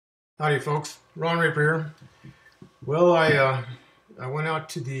Howdy, folks. Ron Raper here. Well, I went out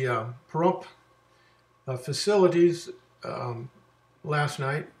to the Pahrump facilities um, last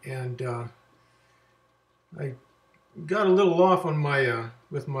night, and I got a little off on my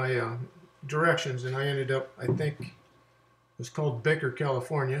with my directions, and I ended up, I think, it was called Baker,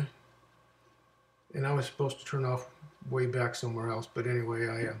 California, and I was supposed to turn off way back somewhere else. But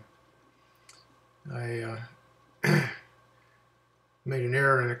anyway, I made an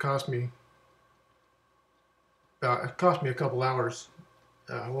error, and it cost me a couple hours.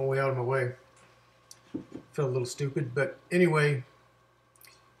 One way out of my way. Felt a little stupid, but anyway,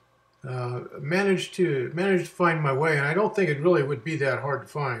 managed to find my way, and I don't think it really would be that hard to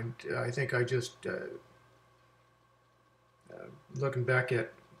find. I think I just looking back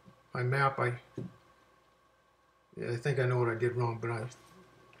at my map, I think I know what I did wrong, but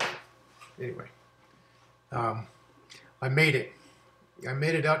anyway, um, I made it. I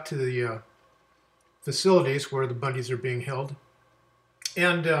made it out to the facilities where the Bundys are being held,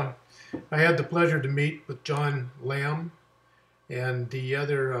 and I had the pleasure to meet with John Lamb and the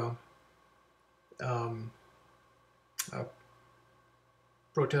other um, uh,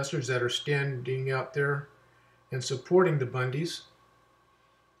 protesters that are standing out there and supporting the Bundys.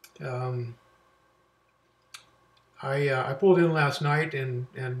 Um, I pulled in last night and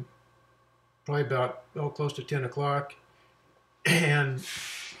probably about close to 10 o'clock, and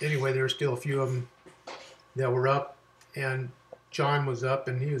anyway, there were still a few of them that were up, and John was up,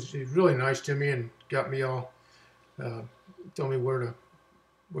 and he was really nice to me and got me all, told me where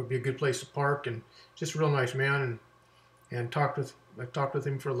would be a good place to park, and just a real nice man, and I talked with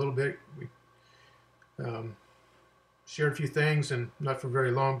him for a little bit. We shared a few things, and not for very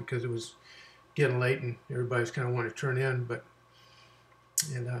long because it was getting late and everybody's kind of wanting to turn in, but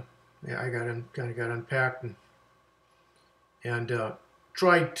yeah, I kind of got unpacked and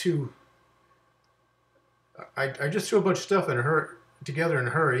tried to. I just threw a bunch of stuff together in a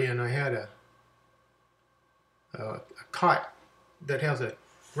hurry, and I had a cot that has a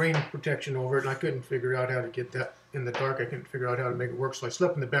rain protection over it, and I couldn't figure out how to get that in the dark. I couldn't figure out how to make it work, so I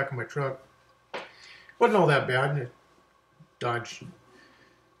slept in the back of my truck. Wasn't all that bad.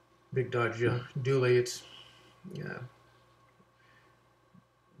 Big Dodge Dually.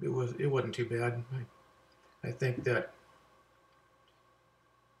 It wasn't too bad. I think that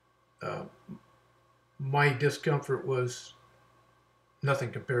my discomfort was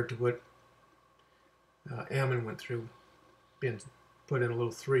nothing compared to what Ammon went through, being put in a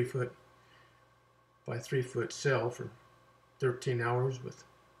little 3-foot by 3-foot cell for 13 hours with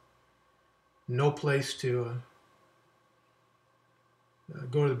no place to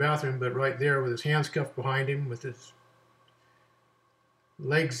go to the bathroom, but right there with his hands cuffed behind him, with his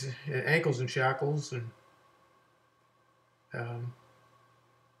legs, ankles in shackles, and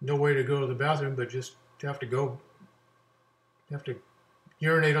no way to go to the bathroom, but just have to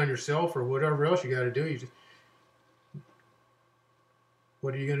urinate on yourself or whatever else you got to do.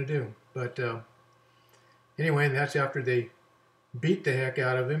 What are you going to do? But anyway, and that's after they beat the heck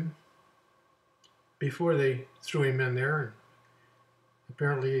out of him before they threw him in there. And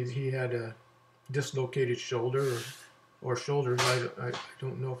apparently he had a dislocated shoulder or shoulders. I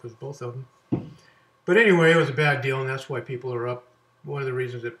don't know if it was both of them. But anyway, it was a bad deal, and that's why people are up. One of the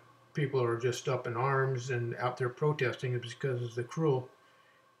reasons that people are just up in arms and out there protesting is because of the cruel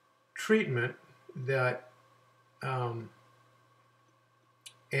treatment that Ammon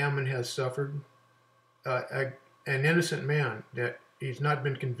has suffered. An innocent man, that he's not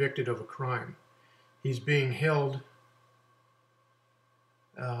been convicted of a crime. He's being held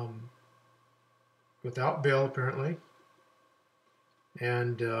without bail, apparently,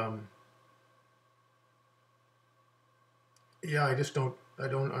 and yeah, I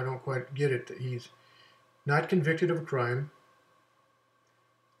don't quite get it. That he's not convicted of a crime.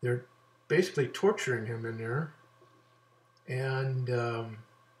 They're basically torturing him in there, and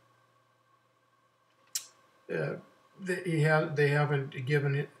they haven't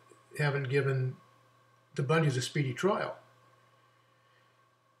given the Bundys a speedy trial.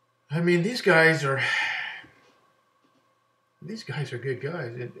 I mean, these guys are good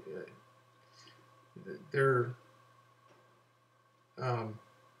guys. They're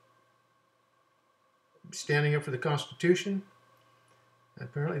standing up for the Constitution.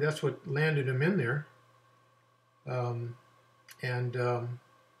 Apparently, that's what landed them in there, and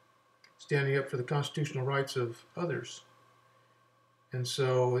standing up for the constitutional rights of others. And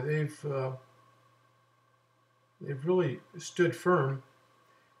so they've really stood firm,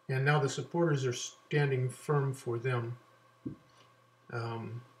 and now the supporters are standing firm for them.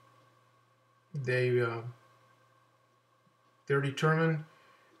 They're determined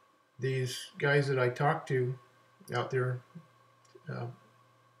these guys that I talked to out there uh,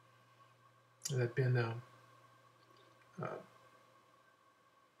 that have been uh,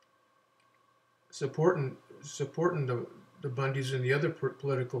 supporting the Bundys and the other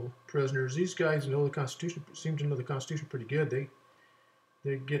political prisoners. These guys know the Constitution, seem to know the Constitution pretty good.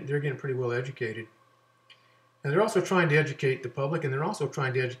 They're getting pretty well educated, and they're also trying to educate the public, and they're also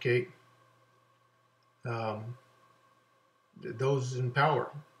trying to educate those in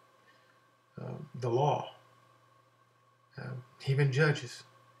power, the law, even judges.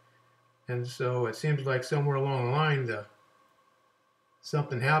 And so it seems like somewhere along the line,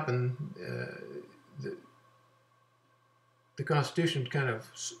 something happened. The Constitution kind of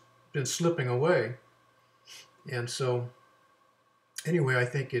been slipping away, and so anyway, I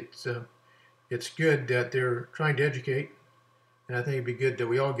think it's good that they're trying to educate, and I think it'd be good that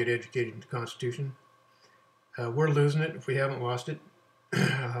we all get educated in the Constitution. We're losing it if we haven't lost it,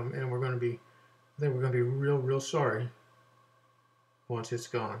 and we're going to be, I think we're going to be real sorry once it's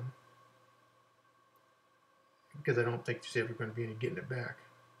gone, because I don't think there's ever going to be any getting it back.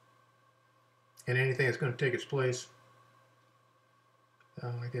 And anything that's going to take its place,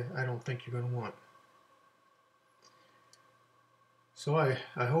 I don't think you're going to want. So I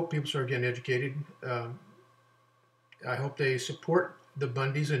hope people start getting educated. I hope they support the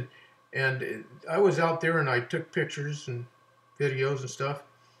Bundys, and I was out there and I took pictures and videos and stuff.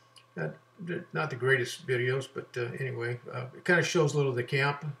 Not the greatest videos, but anyway, it kind of shows a little of the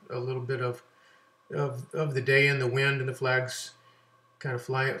camp, a little bit of the day in the wind, and the flags kind of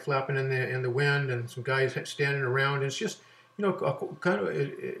flapping in the wind, and some guys standing around. It's just, you know, kind of.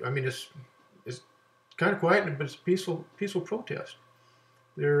 I mean, it's kind of quiet, but it's a peaceful protest.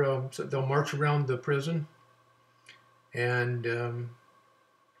 So they'll march around the prison, and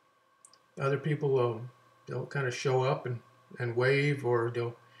other people they'll kind of show up and wave, or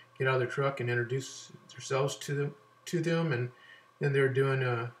they'll get out of their truck and introduce themselves to them, and then they're doing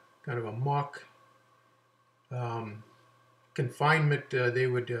a kind of a mock confinement. They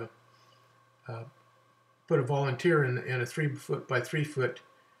would put a volunteer in a 3 foot by 3 foot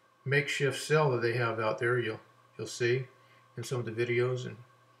makeshift cell that they have out there. You'll see in some of the videos, and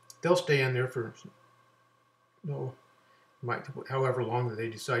they'll stay in there for however long that they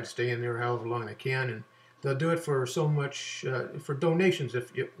decide to stay in there, however long they can, and they'll do it for so much for donations.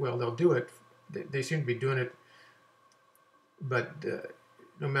 Well, they'll do it. They seem to be doing it, but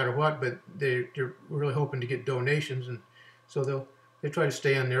no matter what. But they're really hoping to get donations, and so they try to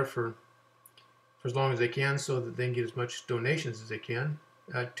stay in there for as long as they can, so that they can get as much donations as they can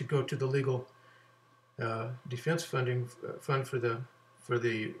to go to the legal defense fund for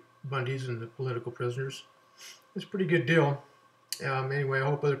the Bundys and the political prisoners. It's a pretty good deal. Anyway, I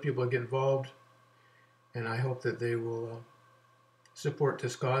hope other people get involved, and I hope that they will support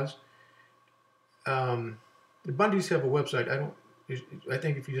this cause. The Bundys have a website. I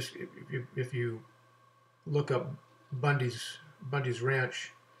think if you look up Bundy's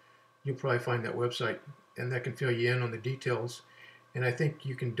Ranch, you'll probably find that website, and that can fill you in on the details. And I think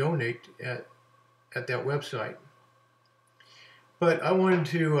you can donate at that website. But I wanted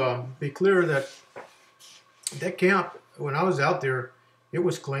to be clear that camp, when I was out there, it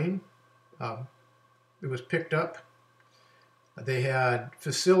was clean. It was picked up. They had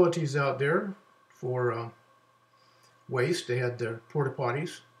facilities out there for waste. They had their porta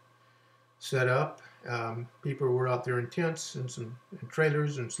potties set up. People were out there in tents and in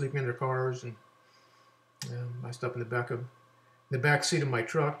trailers and sleeping in their cars, and I slept in the back seat of my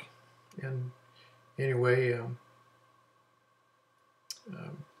truck. And anyway,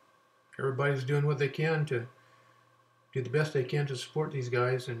 everybody's doing what they can to do the best they can to support these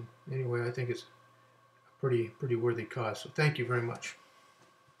guys. And anyway, I think it's a pretty worthy cause. So thank you very much.